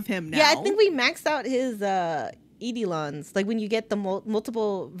 5 of him now. Yeah, I think we maxed out his Edilons. Like when you get the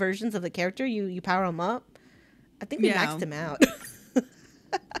multiple versions of the character, you power him up. I think we maxed him out.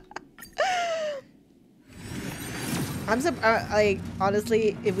 I'm surprised. Like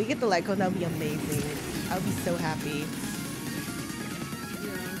honestly, if we get the light cone, that would be amazing. I would be so happy.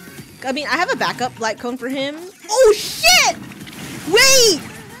 Yeah. I mean, I have a backup light cone for him. Oh shit! Wait!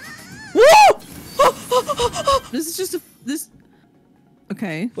 Woo! This is just this.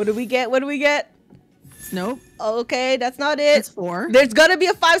 Okay. What do we get? What do we get? Nope. Okay, that's not it. It's 4. There's gonna be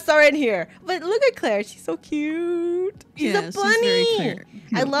a 5-star in here. But look at Claire. She's so cute. She's a bunny. She's very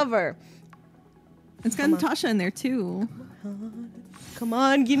cute. I love her. It's got Natasha in there too. Come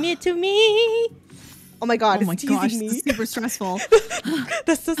on, give it to me. Oh my god, oh my gosh, me. This is super stressful.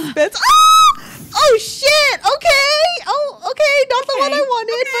 The suspense. Oh shit! Okay. Oh, okay. Not the one I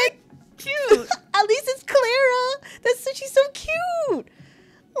wanted, but cute. At least it's Clara. She's so cute.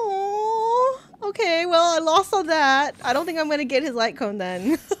 Oh. Okay. Well, I lost on that. I don't think I'm gonna get his light cone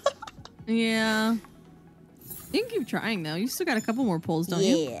then. Yeah. You can keep trying though. You still got a couple more pulls, don't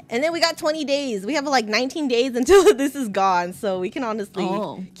you? Yeah. And then we got 20 days. We have like 19 days until this is gone, so we can honestly.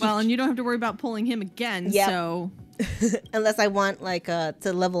 Oh. Well, and you don't have to worry about pulling him again. Yep. So. Unless I want like to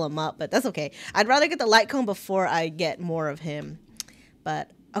level him up, but that's okay. I'd rather get the light cone before I get more of him.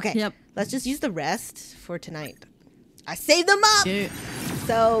 But okay. Yep. Let's just use the rest for tonight. I saved them up. Yeah.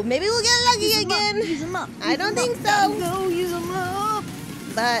 So maybe we'll get lucky again. Use them up. I don't think so. No, use them up.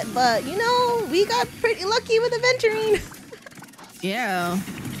 But you know, we got pretty lucky with Aventurine. Yeah.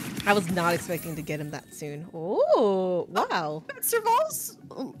 I was not expecting to get him that soon. Oh, wow. Serval's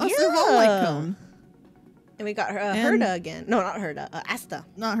a Serval light cone. And we got Herda again. No, not Herda. Asta.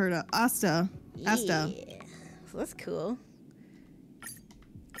 Not Herda. Asta. Asta. Yeah. So that's cool.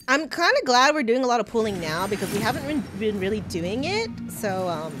 I'm kind of glad we're doing a lot of pulling now because we haven't been really doing it.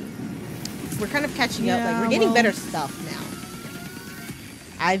 So we're kind of catching up. Like we're getting better stuff now.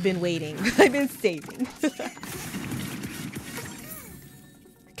 I've been waiting. I've been saving.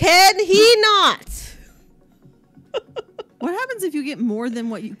 Can he not? What happens if you get more than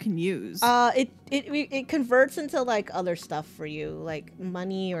what you can use? It converts into like other stuff for you, like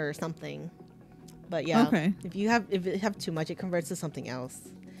money or something. But yeah, okay. If you have too much, it converts to something else.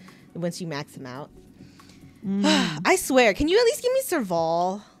 Once you max them out. I swear, can you at least give me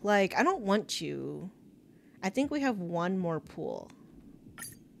Serval? Like, I don't want you. I think we have one more pool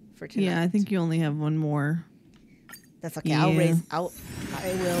for tonight. Yeah, I think you only have one more. That's okay. Yeah.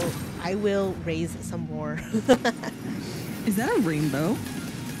 I will raise some more. Is that a rainbow?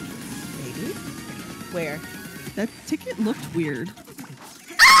 Maybe. Where? That ticket looked weird.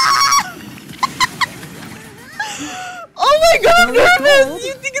 Oh my god, I'm nervous!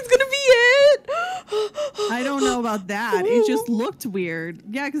 You think it's gonna be it? I don't know about that. It just looked weird.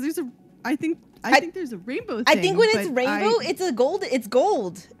 Yeah, because there's I think there's a rainbow thing. I think when it's rainbow, it's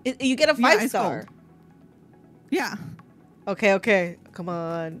gold. You get a 5-star. Yeah. Okay. Come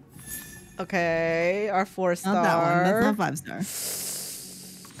on. Okay, our 4-star. Not that one. That's not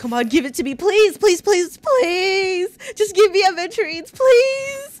 5-star. Come on, give it to me, please. Just give me Aventurines,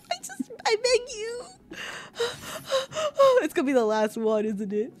 please. I beg you. It's gonna be the last one,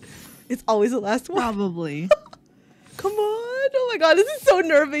 isn't it? It's always the last one. Probably. Come on. Oh my god, this is so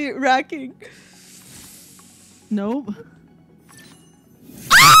nerve-wracking. Nope.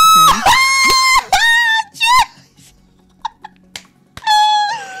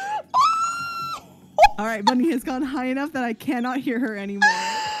 All right, Bunny has gone high enough that I cannot hear her anymore.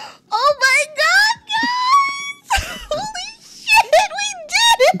 Oh my god, guys! Holy shit, we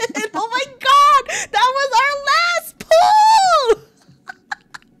did it! Oh my god, that was our last pull!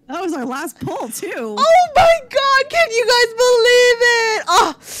 That was our last pull, too. Oh my god, can you guys believe it?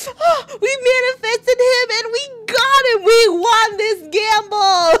 Oh, we manifested him and we got and we won this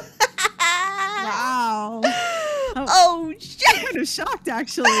gamble. Wow. Oh shit. I'm kind of shocked,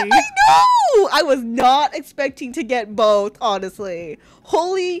 actually. I know. I was not expecting to get both, honestly.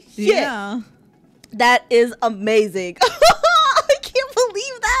 Holy shit. Yeah. That is amazing. I can't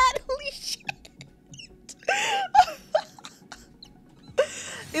believe that. Holy shit.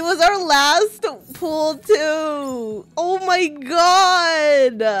 It was our last pull too. Oh my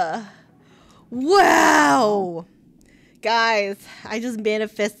god. Wow. Guys, I just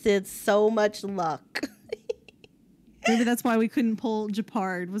manifested so much luck. Maybe that's why we couldn't pull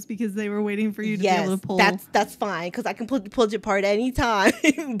Japard, was because they were waiting for you to be able to pull. That's fine, because I can pull Japard anytime.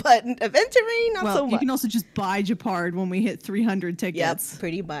 But Aventurine, not so much. You can also just buy Japard when we hit 300 tickets. Yep,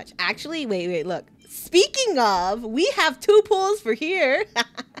 pretty much. Actually, wait, look. Speaking of, we have 2 pulls for here.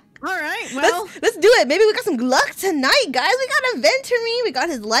 All right, well. Let's do it. Maybe we got some luck tonight, guys. We got Aventurine. We got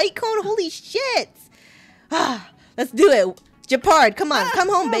his light cone. Holy shit. Let's do it. Japard, come on. Come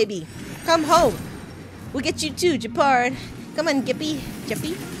home, baby. Come home. We'll get you too, Japard. Come on, Gippy.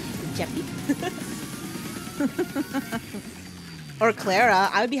 Jeppy. Or Clara.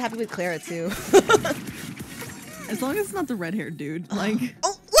 I would be happy with Clara too. As long as it's not the red-haired dude. Like.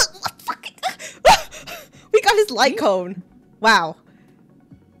 Oh, look, fucking. We got his light cone. Wow.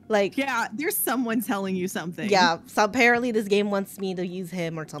 Like. Yeah, there's someone telling you something. Yeah, so apparently this game wants me to use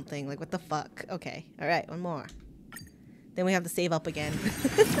him or something. Like, what the fuck? Okay, all right, one more. Then we have to save up again.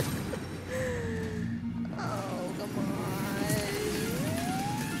 Oh, come on.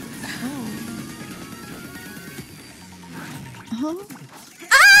 Oh.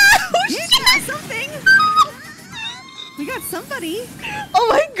 Ah! Oh, Yeah, shit! something. We got somebody. Oh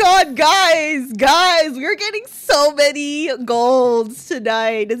my god, guys, we're getting so many golds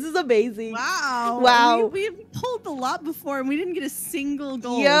tonight. This is amazing. Wow. We pulled the lot before and we didn't get a single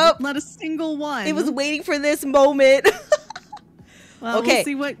gold. Yep. Not a single one. It was waiting for this moment. Well, okay. We'll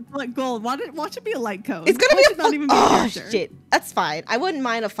see what gold. Watch it be a light cone. It's gonna be not even be a character. Shit. That's fine. I wouldn't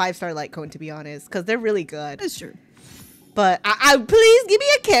mind a 5-star light cone, to be honest, because they're really good. That's true. But I please give me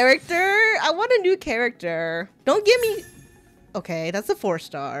a character. I want a new character. Don't give me. Okay, that's a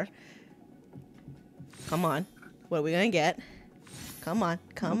 4-star. Come on. What are we gonna get? Come on.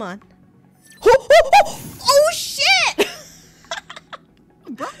 Oh shit!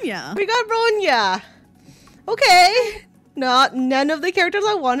 Bronya. We got Bronya. Okay. None of the characters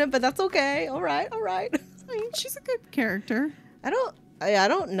I wanted, but that's okay. All right. I mean, she's a good character. I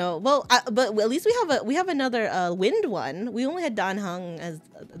don't know. Well, but at least we have another wind one. We only had Dan Heng as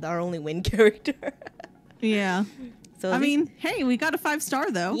our only wind character. Yeah. So I mean, hey, we got a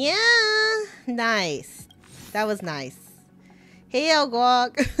 5-star though. yeah, nice. That was nice. Hey, El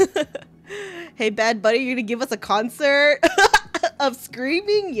Guac. Hey, Bad Buddy, you're gonna give us a concert of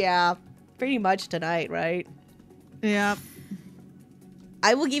screaming? Yeah, pretty much tonight, right? Yeah.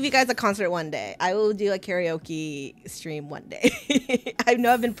 I will give you guys a concert one day. I will do a karaoke stream one day. I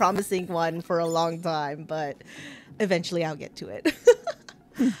know I've been promising one for a long time, but eventually I'll get to it.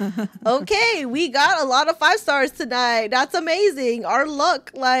 Okay, we got a lot of 5-stars tonight. That's amazing. Our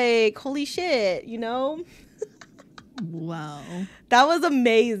luck, like, holy shit, you know? Wow. That was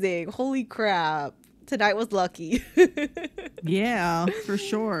amazing. Holy crap. Tonight was lucky. Yeah, for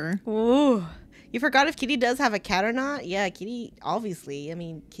sure. Ooh. You forgot if Kitti does have a cat or not? Yeah, Kitti, obviously. I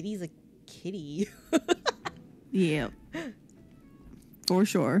mean, Kitty's a kitty. Yeah. For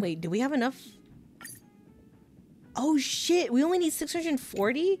sure. Wait, do we have enough? Oh, shit. We only need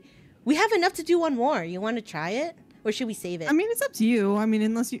 640? We have enough to do one more. You want to try it? Or should we save it? I mean, it's up to you. I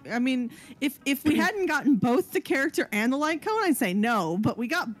mean, if we hadn't gotten both the character and the light cone, I'd say no, but we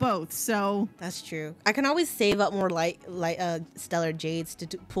got both, so. That's true. I can always save up more stellar jades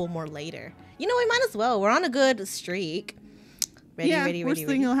to pull more later. You know, we might as well. We're on a good streak. Ready. Worst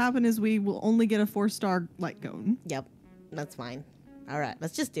thing that'll happen is we will only get a 4-star light cone. Yep, that's fine. All right,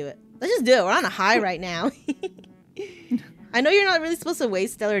 let's just do it. We're on a high right now. I know you're not really supposed to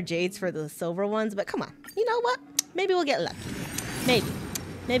waste stellar jades for the silver ones, but come on. You know what? Maybe we'll get lucky.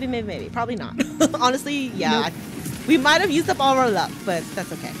 Maybe. Probably not. Honestly, yeah. Nope. We might have used up all our luck, but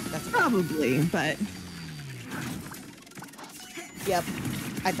that's okay. Probably, but. Yep.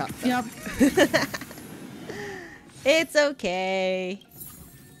 I thought so. Yep. It's okay.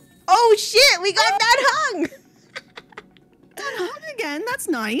 Oh shit, we got that hung! Again, that's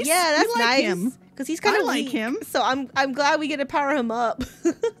nice. Yeah, that's nice. Him. Because he's kind of like weak. him. So I'm glad we get to power him up.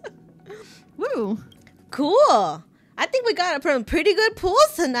 Woo. Cool. I think we got a pretty good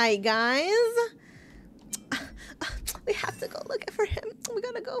pulls tonight, guys. We have to go look for him. We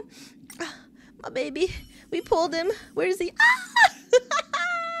gotta go. My baby. We pulled him. Where is he? Ah!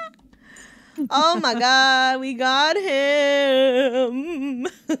 Oh my god, we got him.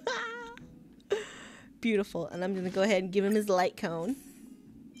 Beautiful. And I'm going to go ahead and give him his light cone.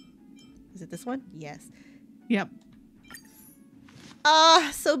 Is it this one? Yes. Yep.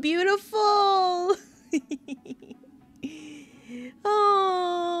 Ah, so beautiful.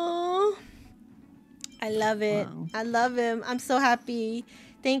 Oh, I love it. Wow. I love him. I'm so happy.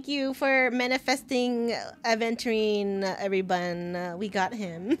 Thank you for manifesting Aventurine, everyone. We got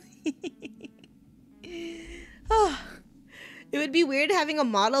him. Oh, it would be weird having a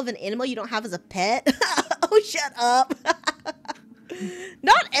model of an animal you don't have as a pet. Oh, shut up.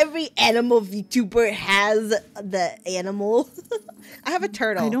 Not every animal VTuber has the animal. I have a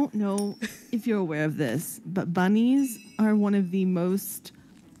turtle. I don't know if you're aware of this, but bunnies are one of the most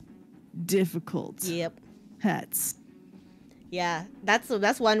difficult Yep. pets. Yeah,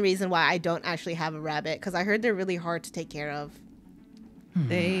 that's one reason why I don't actually have a rabbit, because I heard they're really hard to take care of.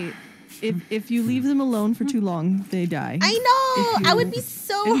 They, if you leave them alone for too long, they die. I know. I would be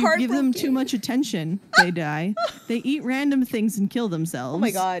so If you heartbroken. give them too much attention, they die. They eat random things and kill themselves. Oh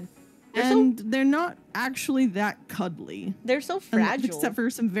my god. They're not actually that cuddly. They're so fragile. Except for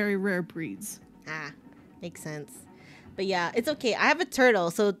some very rare breeds. Ah, makes sense. But yeah, it's okay. I have a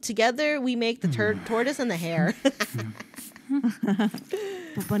turtle, so together we make the tortoise and the hare.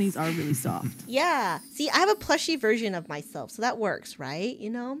 But bunnies are really soft. Yeah. See, I have a plushy version of myself, so that works, right? You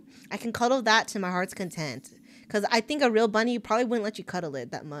know? I can cuddle that to my heart's content. Because I think a real bunny probably wouldn't let you cuddle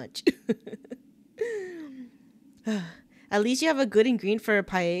it that much. At least you have a good ingredient for a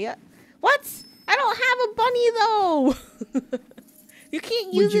paella. What? I don't have a bunny, though. You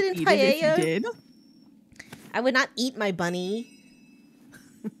can't use it in paella. If you did? I would not eat my bunny.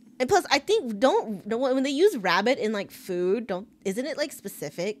 And plus, I think when they use rabbit in like food, isn't it like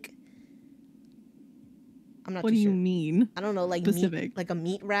specific? I'm not What too do sure. you mean? I don't know, like specific? meat, like a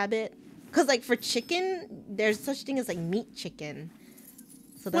meat rabbit. Because like for chicken, there's such thing as like meat chicken.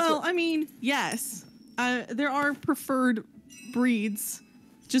 So that's Well, I mean, yes. There are preferred breeds.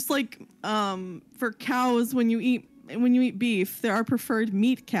 Just like for cows, when you eat beef, there are preferred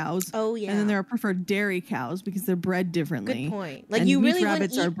meat cows. Oh yeah. And then there are preferred dairy cows because they're bred differently. Good point. Like And you beef really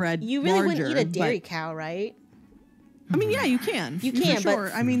rabbits wouldn't are bred you really larger, wouldn't eat a dairy but- cow, right? I mean, yeah, you can. You for can, but-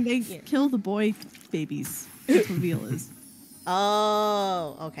 sure. I mean, they Yeah. kill the boy babies. That's what veal is.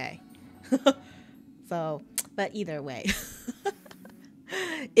 Oh, okay. So, but either way.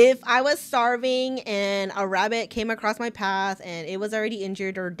 If I was starving and a rabbit came across my path and it was already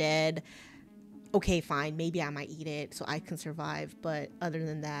injured or dead, okay, fine. Maybe I might eat it so I can survive. But other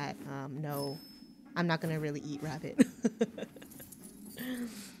than that, no. I'm not going to really eat rabbit.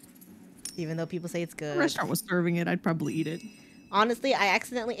 Even though people say it's If good. a restaurant was serving it, I'd probably eat it. Honestly, I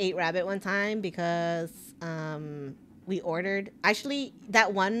accidentally ate rabbit one time because we ordered actually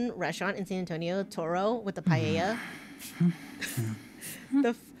that one restaurant in San Antonio, Toro, with the paella.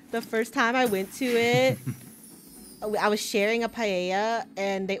 the first time I went to it, I was sharing a paella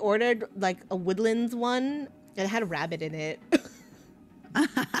and they ordered like a Woodlands one and it had a rabbit in it.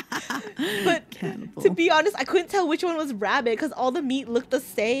 But Cannibal. to be honest, I couldn't tell which one was rabbit because all the meat looked the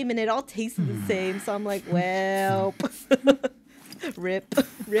same and it all tasted the same. So I'm like, well, rip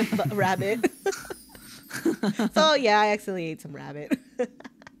rabbit. So yeah, I accidentally ate some rabbit.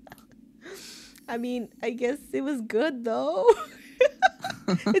 I mean, I guess it was good though.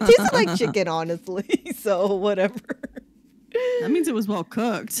 It tasted like chicken, honestly. So whatever. That means it was well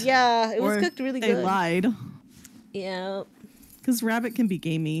cooked. Yeah, it was Or cooked really they good. lied. Yeah. Because rabbit can be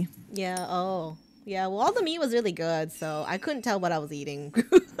gamey. Yeah. Oh. Yeah. Well, all the meat was really good, so I couldn't tell what I was eating.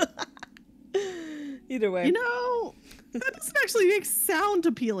 Either way. You know, that doesn't actually make sound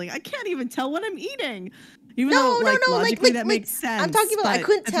appealing. I can't even tell what I'm eating. Even though, logically that makes sense. I'm talking about. I but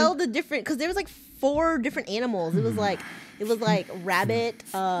couldn't if tell the different because there was like 4 different animals. It was like rabbit.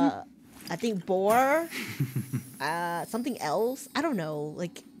 I think boar. Something else. I don't know.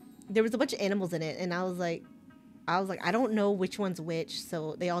 Like there was a bunch of animals in it, and I was like, I don't know which one's which.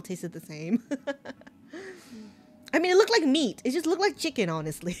 So they all tasted the same. I mean, it looked like meat. It just looked like chicken,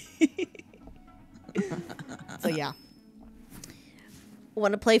 honestly. So yeah.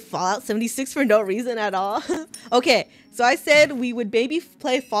 Want to play Fallout 76 for no reason at all? Okay, so I said we would maybe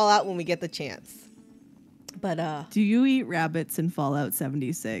play Fallout when we get the chance. But Do you eat rabbits in Fallout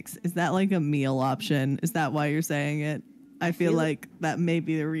 76? Is that like a meal option? Is that why you're saying it? I feel like that may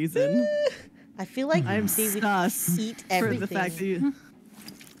be the reason. I feel like I'm they would sus eat for everything. the fact that you...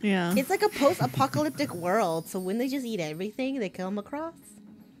 Yeah. It's like a post-apocalyptic world, so when they just eat everything they come across.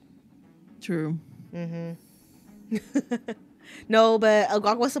 True. No, but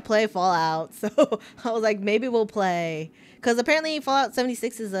Agog wants to play Fallout, so I was like, maybe we'll play. Because apparently Fallout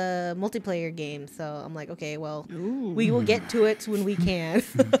 76 is a multiplayer game, so I'm like, okay, well, we will get to it when we can.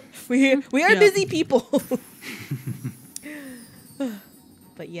 we are busy people.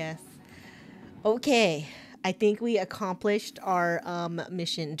 But yes. Okay, I think we accomplished our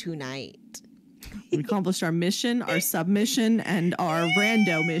mission tonight. We accomplished our mission, our submission, and our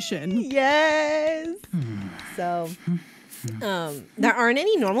rando mission. Yes. So, there aren't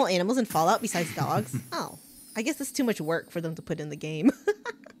any normal animals in Fallout besides dogs. Oh, I guess it's too much work for them to put in the game.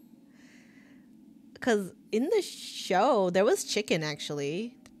 Because in the show, there was chicken,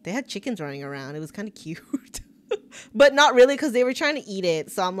 actually. They had chickens running around. It was kind of cute. But not really, because they were trying to eat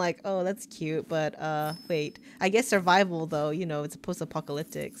it. So I'm like, oh, that's cute. But wait, I guess survival, though, you know, it's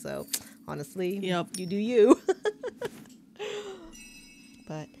post-apocalyptic. So honestly, yep, you do you.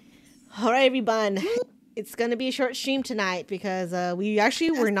 But all right, everyone. It's going to be a short stream tonight because we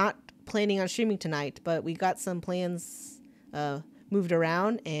actually were not planning on streaming tonight, but we got some plans moved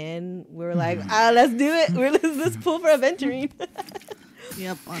around and we were like, let's do it. Let's pull for Aventurine.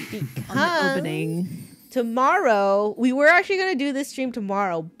 Yep, on the opening. Tomorrow, we were actually going to do this stream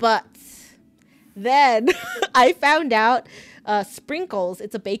tomorrow, but then I found out Sprinkles,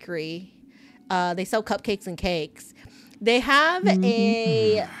 it's a bakery. They sell cupcakes and cakes. They have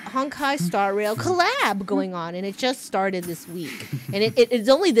a Honkai Star Rail collab going on, and it just started this week. And it's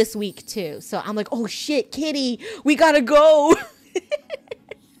only this week, too. So I'm like, oh, shit, Kitti, we got to go.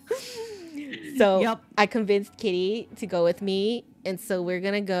 So I convinced Kitti to go with me. And so we're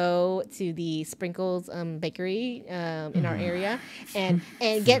going to go to the Sprinkles bakery in our area and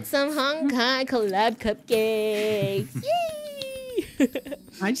get some Honkai collab cupcakes. Yay!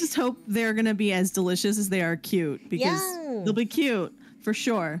 I just hope they're going to be as delicious as they are cute, because they'll be cute for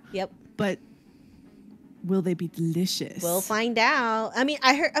sure. Yep. But will they be delicious? We'll find out. I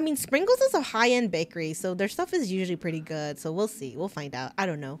mean, Sprinkles is a high-end bakery, so their stuff is usually pretty good. So we'll see. We'll find out. I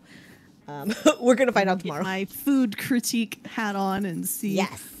don't know. We're gonna find out tomorrow. Get my food critique hat on and see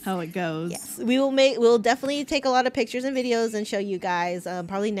how it goes. Yes, we'll definitely take a lot of pictures and videos and show you guys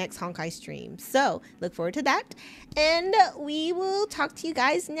probably next Honkai stream. So look forward to that, and we will talk to you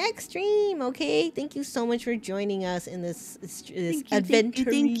guys next stream. Okay, thank you so much for joining us in this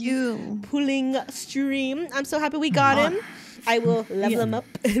Aventurine pulling stream. I'm so happy we got him. I will level him up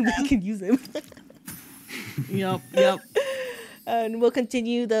and we can use him. Yep. And we'll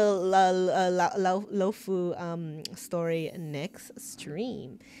continue the Lofu story next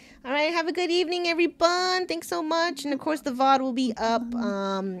stream. All right, have a good evening, everyone. Thanks so much. And of course, the VOD will be up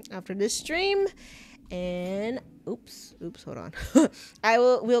after this stream. And oops, hold on.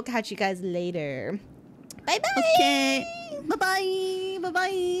 We'll catch you guys later. Bye bye. Okay. Bye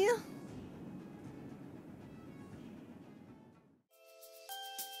bye.